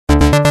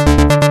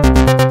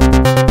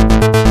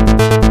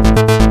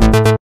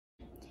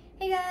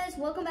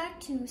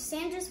to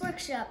Sandra's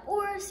Workshop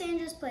or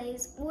Sandra's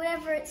Plays,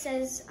 whatever it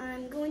says.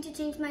 I'm going to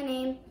change my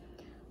name.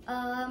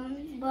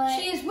 But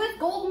she is with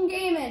Golden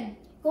Gaming.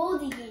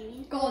 Goldie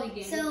Gaming. Goldie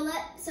Gaming.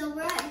 So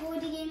we're at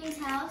Goldie Gaming's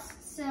house.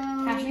 So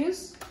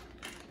cashews?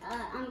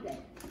 I'm good.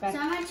 Okay. So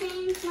I'm gonna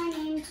change my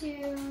name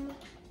to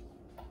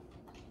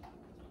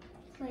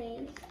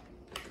Plays.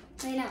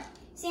 Wait, no,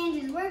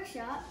 Sandra's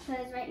Workshop,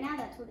 because right now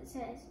that's what it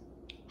says.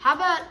 How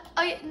about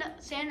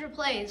Sandra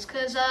Plays?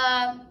 Because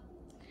I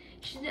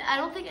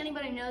don't think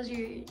anybody knows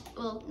you.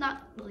 Well,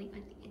 not really.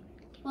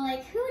 Well,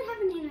 like, who would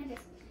have a name like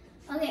this?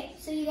 Okay,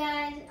 so you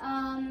guys,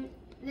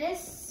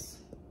 this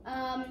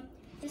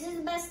is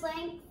the best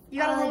length. You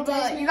got a little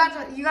bit. You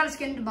got a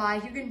skin to buy.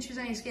 You can choose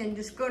any skin.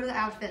 Just go to the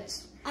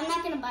outfits. I'm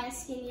not gonna buy a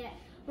skin yet.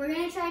 We're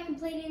gonna try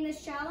completing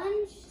this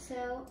challenge.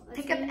 So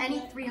pick up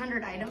any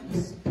 300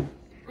 items.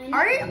 I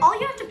know. All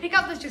you have to pick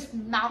up is just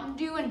Mountain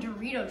Dew and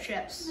Dorito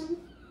chips.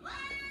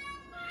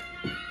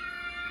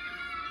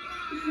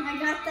 I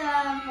got the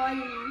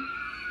volume on.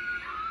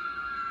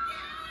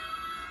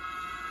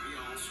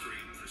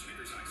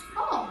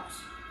 Oh.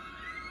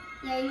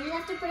 Yeah, you just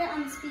have to put it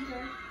on the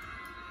speaker.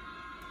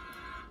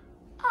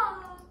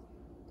 Oh.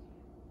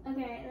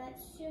 Okay,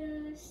 let's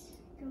just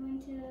go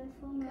into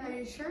full mode.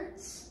 Okay,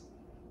 shirts.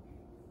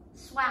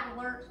 Swag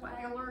alert,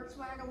 swag alert,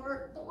 swag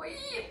alert, boy.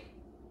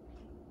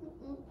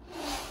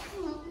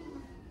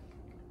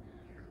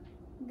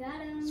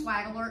 Got him.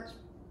 Swag alert.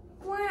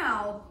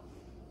 Wow.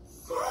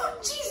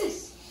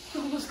 Jesus! I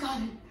almost got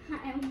him.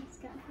 I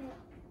almost got hit.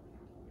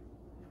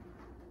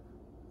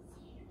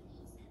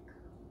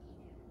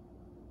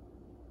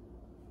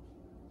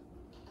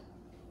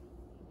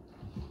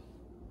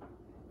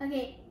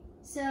 Okay,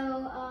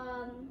 so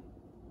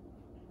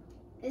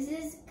this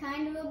is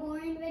kind of a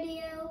boring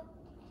video.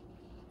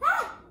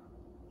 Ah!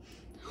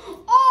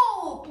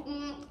 Oh!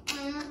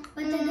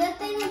 But the good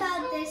thing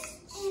about this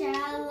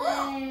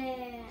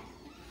challenge,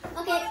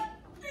 okay,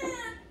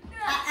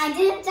 I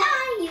didn't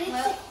die. You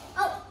didn't.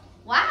 Oh,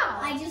 wow!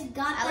 I just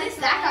got. At least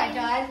that guy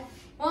died.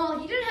 Well,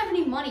 he didn't have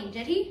any money,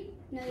 did he?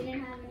 No, he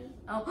didn't have any.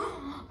 Oh.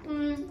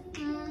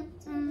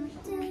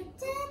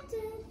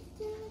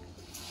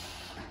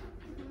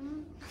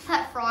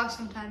 That frog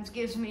sometimes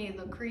gives me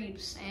the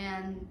creeps,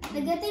 and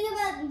the good thing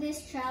about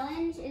this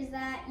challenge is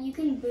that you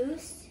can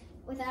boost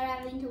without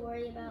having to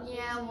worry about.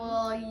 Yeah,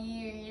 well,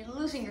 you're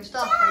losing your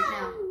stuff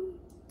right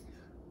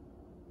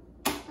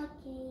now.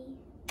 Okay.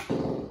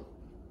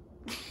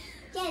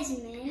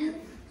 Jasmine.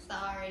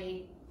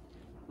 Sorry.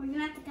 We're gonna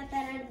have to cut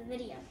that out of the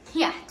video.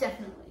 Yeah,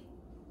 definitely.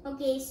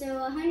 Okay, so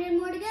 100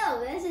 more to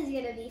go. This is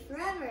gonna be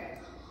forever.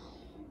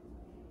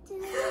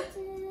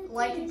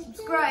 Like and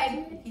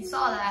subscribe if you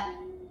saw that.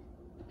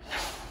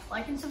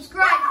 Like and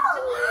subscribe. No!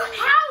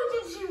 How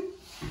did you?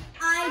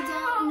 I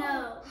don't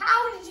know.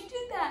 How did you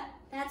do that?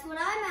 That's what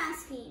I'm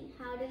asking.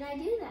 How did I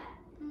do that?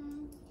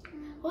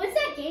 What's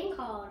that game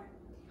called?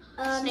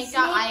 Snake.is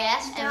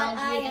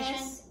MLG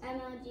edition.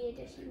 MLG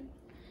edition.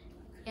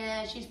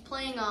 Yeah, she's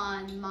playing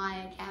on my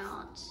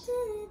account.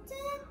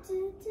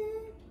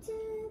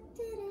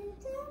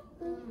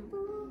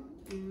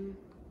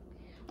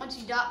 Once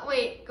you die,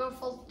 wait, go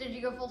full. Did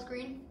you go full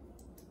screen?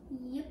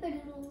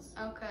 Yippadoodles.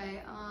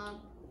 Okay.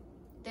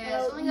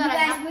 There's something you that I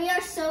guys, have. we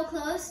are so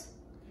close.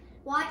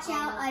 Watch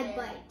out! I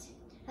bite.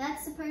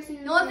 That's the person.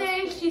 Who The only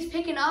thing she's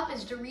picking up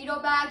is Dorito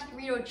bags,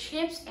 Dorito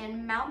chips,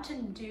 and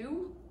Mountain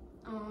Dew.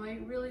 Oh, I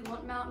really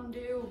want Mountain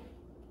Dew.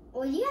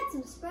 Well, you got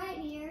some Sprite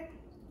here.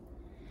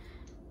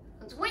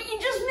 Wait, you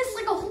just missed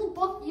like a whole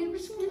book. You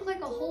just missed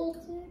like a whole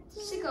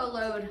sicko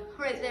load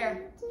right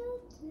there.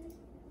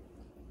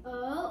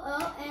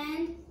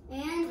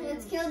 And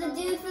let's kill the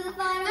dude for the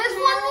final. There's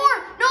one more.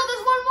 No,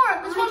 there's one more.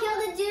 There's one. Kill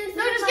the dude.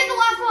 No, just get the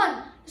last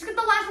one. Just get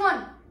the last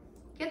one.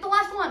 Get the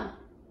last one.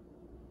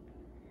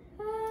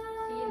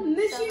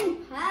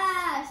 Mission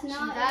pass.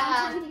 No,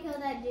 pass. time to kill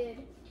that dude.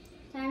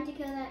 Time to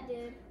kill that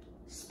dude.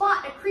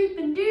 Spot a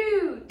creeping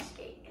dude.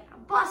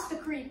 Bust a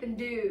creeping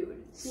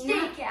dude.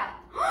 Stake out.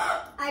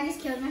 I just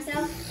killed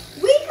myself.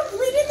 We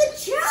completed the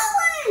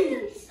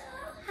challenge.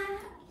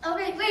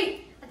 Okay,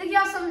 wait. I think you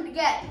have something to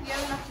get. You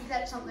have enough to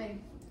get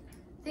something.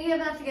 I think you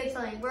have enough to get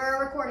something. We're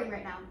recording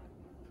right now.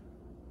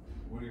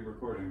 What are you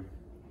recording?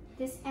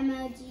 This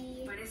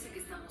MLG.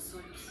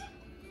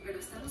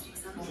 It's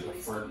like a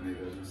fart in your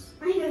business.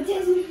 I know,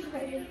 Disney.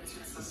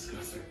 It's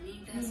disgusting.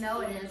 You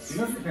know it is. Do you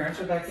know if your parents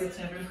are back yet,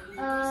 Sandra?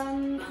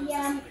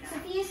 Yeah.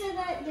 Sophia said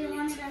that they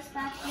wanted us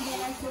back for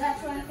dinner, so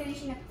that's why I'm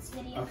finishing up this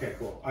video. Okay,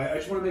 cool. I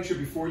just want to make sure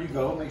before you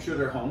go, make sure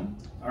they're home.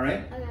 All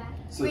right? Okay.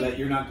 So that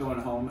you're not going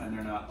home and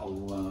they're not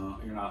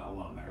alone. You're not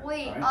alone there.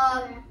 Wait, all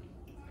right? Okay.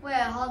 wait,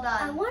 hold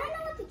I on. want to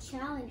know what the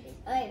challenge is.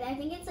 I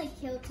think it's like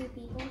kill 2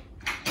 people.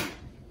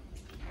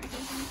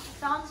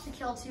 Sounds to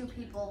kill 2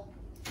 people.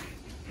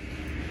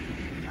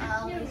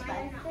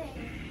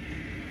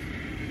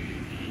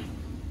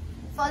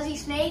 Fuzzy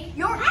snake,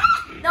 you're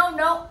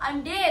no,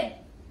 I'm dead.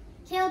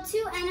 Kill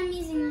 2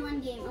 enemies in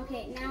 1 game.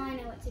 Okay, now I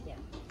know what to do.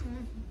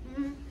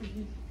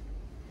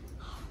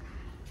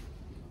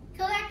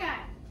 Kill that guy.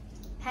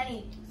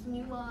 Penny, can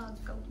you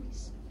go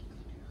please?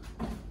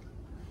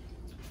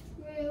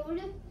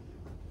 rude.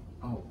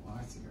 Oh,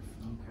 I see your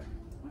phone. Okay.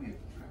 Why do you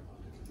crap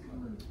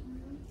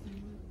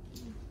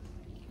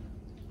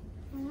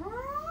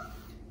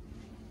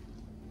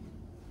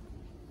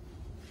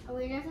Oh,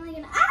 we're definitely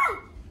gonna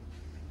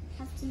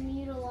have to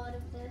mute a lot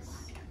of this.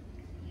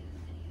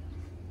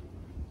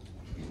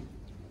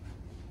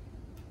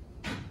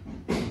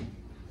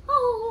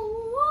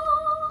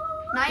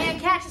 Naya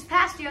Cat just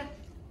passed you.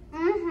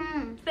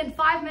 Mm-hmm. It's been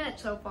 5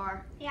 minutes so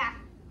far. Yeah.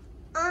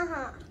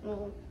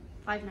 Well,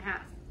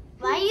 5.5.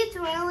 Why are you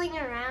twirling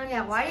around?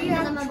 Yeah, why are you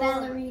Because having I'm a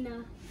trouble?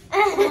 ballerina.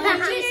 Oh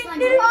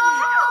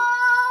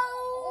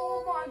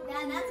my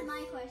Yeah, God. that's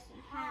my question.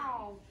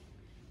 How?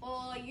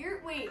 Well,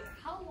 wait,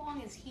 how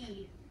long is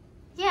he?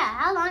 Yeah,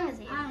 how long is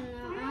he? I don't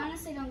know. I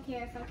honestly don't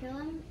care. If I kill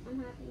him, I'm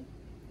happy.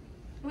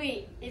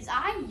 Wait, is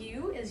I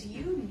you? Is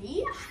you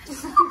me?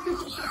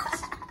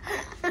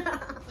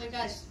 Wait,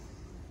 guys,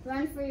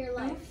 Run for your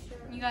life. Sure.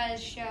 you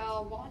guys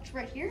shall watch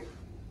right here.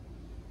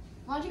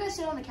 Why don't you guys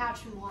sit on the couch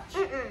and watch?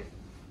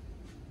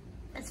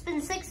 It's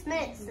been 6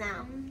 minutes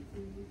now.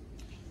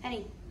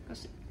 Penny, go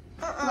sit.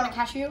 You want to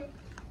catch you?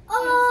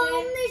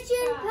 Oh,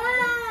 mission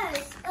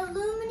pass!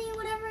 Illumini,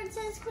 whatever it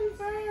says,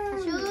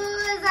 confirmed.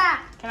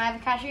 Can I have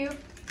a cashew?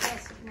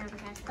 Yes, you can have a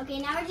cashew. Okay,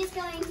 now we're just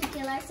going to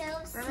kill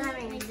ourselves. I'm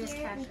having Right this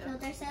here, we cashew.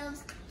 killed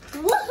ourselves.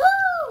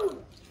 Woohoo!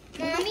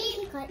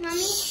 Mommy.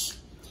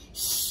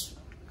 Shh.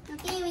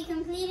 Okay, we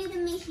completed the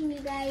mission, you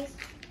guys.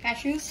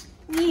 Cashews?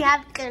 We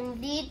have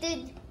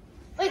completed.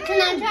 Wait,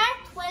 can I try?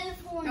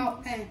 12 horns.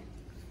 Oh, hey.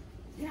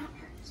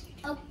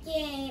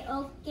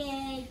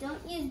 Okay.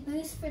 Don't use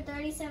boost for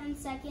 37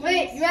 seconds.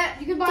 Wait,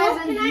 you can buy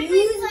Can them. I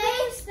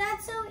please play?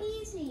 That's so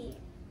easy.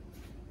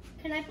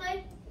 Can I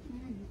play?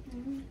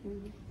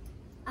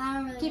 I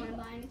don't really want to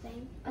buy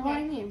anything. What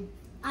do you mean?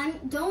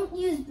 Don't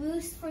use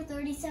boost for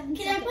 37 seconds.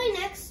 Can I play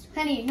next?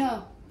 Penny,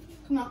 no.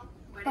 Come on.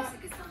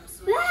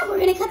 We're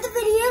gonna cut the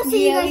video so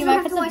you guys don't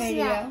have to watch it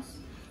out.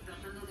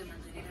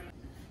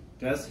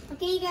 Des?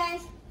 Okay, you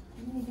guys.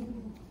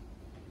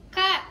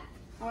 Cut.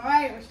 All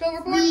right, we're still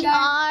recording. We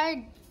guys.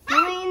 are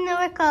doing the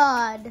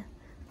record.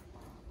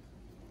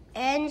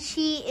 And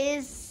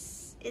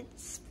it's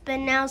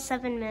been now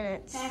 7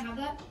 minutes. Can I have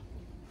that?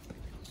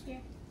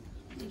 Here.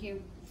 Thank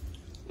you.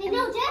 Hey,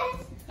 no,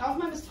 Jess. That was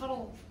my Miss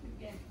Tuttle.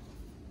 Yeah.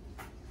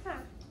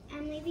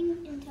 I'm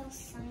leaving until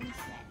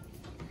sunset.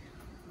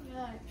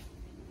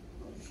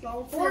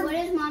 Slow So what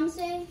does Mom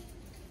say?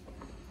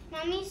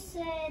 Mommy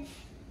said,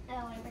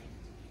 whatever.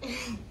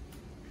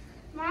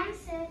 Mom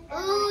said,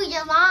 ooh,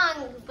 you're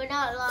long, but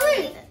not long.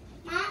 3,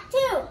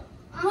 2,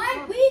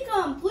 1. We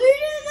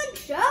completed the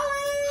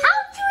challenge.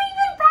 How'd you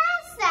even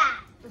pass that?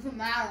 Doesn't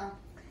matter.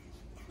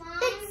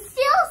 It's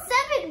still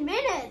 7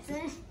 minutes.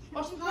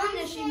 What's the point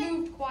is she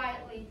moved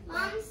quietly.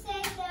 Mom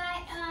said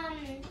that,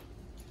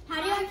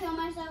 how do I kill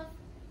myself?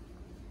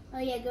 Oh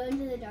yeah, go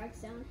into the dark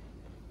zone.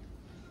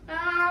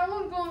 I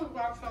won't go to the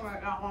dark side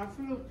right now. I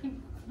feel keep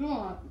doing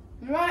it.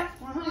 You're right.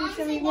 Mom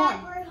said that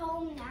 171. we're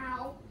home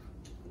now.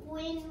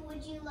 When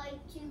would you like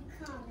to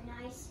come? And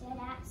I said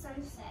at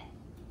sunset.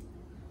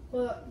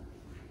 But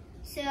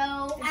So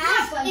not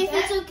ask if sunset.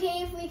 it's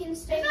okay if we can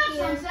stay it's not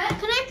here. sunset.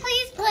 Can I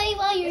please play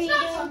while you're It's eating?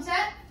 not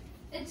sunset.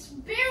 It's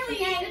barely.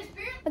 Okay. It's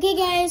barely. Okay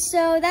guys,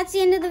 so that's the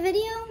end of the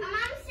video.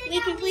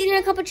 We completed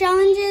a couple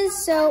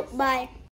challenges, so bye.